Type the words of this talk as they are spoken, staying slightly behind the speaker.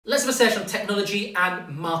Let's have a session on technology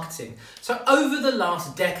and marketing. So over the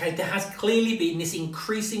last decade, there has clearly been this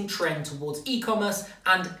increasing trend towards e-commerce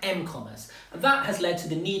and m-commerce. And that has led to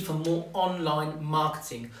the need for more online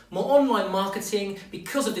marketing. More online marketing,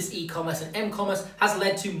 because of this e-commerce and m-commerce, has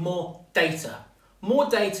led to more data. More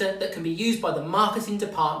data that can be used by the marketing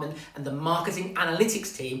department and the marketing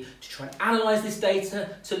analytics team to try and analyse this data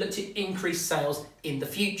to look to increase sales in the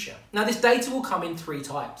future. Now, this data will come in three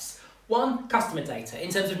types. One, customer data in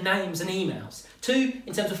terms of names and emails. Two,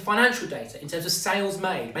 in terms of financial data, in terms of sales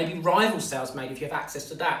made, maybe rival sales made if you have access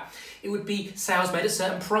to that. It would be sales made at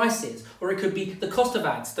certain prices, or it could be the cost of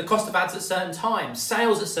ads at certain times,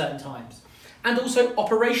 sales at certain times. And also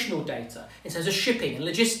operational data in terms of shipping and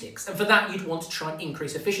logistics. And for that, you'd want to try and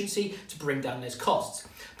increase efficiency to bring down those costs.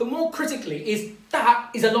 But more critically is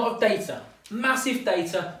a lot of data. Massive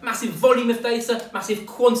volume of data, massive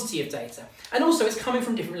quantity of data. And also it's coming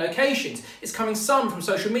from different locations. It's coming some from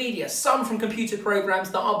social media, some from computer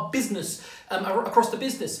programs that are business, across the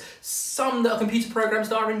business, some that are computer programs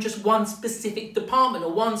that are in just one specific department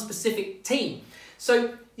or one specific team.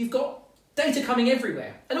 So you've got data coming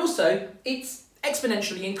everywhere. And also it's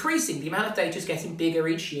exponentially increasing. The amount of data is getting bigger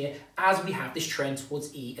each year as we have this trend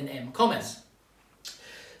towards E and M commerce.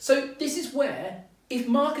 So this is where if the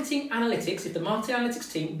marketing analytics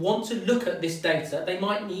team want to look at this data, they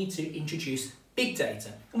might need to introduce big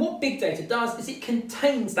data. And what big data does is it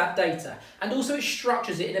contains that data and also it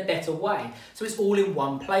structures it in a better way. So it's all in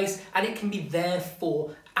one place and it can be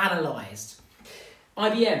therefore analysed.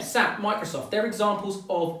 IBM, SAP, Microsoft, they're examples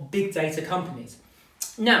of big data companies.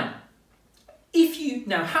 Now, if you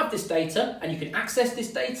now have this data and you can access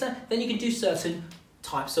this data, then you can do certain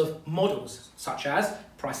types of models, such as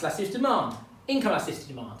price elasticity demand, income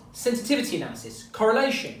elasticity demand, sensitivity analysis,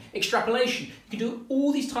 correlation, extrapolation. You can do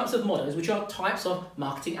all these types of models, which are types of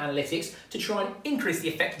marketing analytics, to try and increase the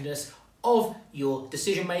effectiveness of your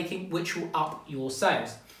decision making, which will up your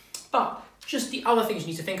sales. But just the other things you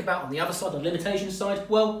need to think about on the other side, on the limitation side,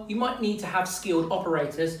 well, you might need to have skilled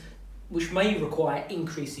operators, which may require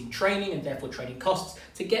increasing training and therefore training costs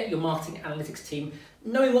to get your marketing analytics team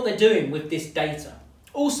knowing what they're doing with this data.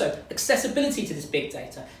 Also, accessibility to this big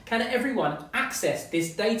data. Can everyone access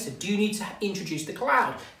this data? Do you need to introduce the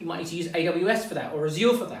cloud? You might need to use AWS for that or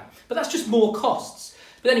Azure for that, but that's just more costs.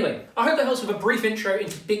 But anyway, I hope that helps with a brief intro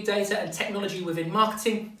into big data and technology within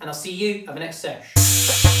marketing, and I'll see you at the next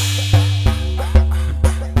session.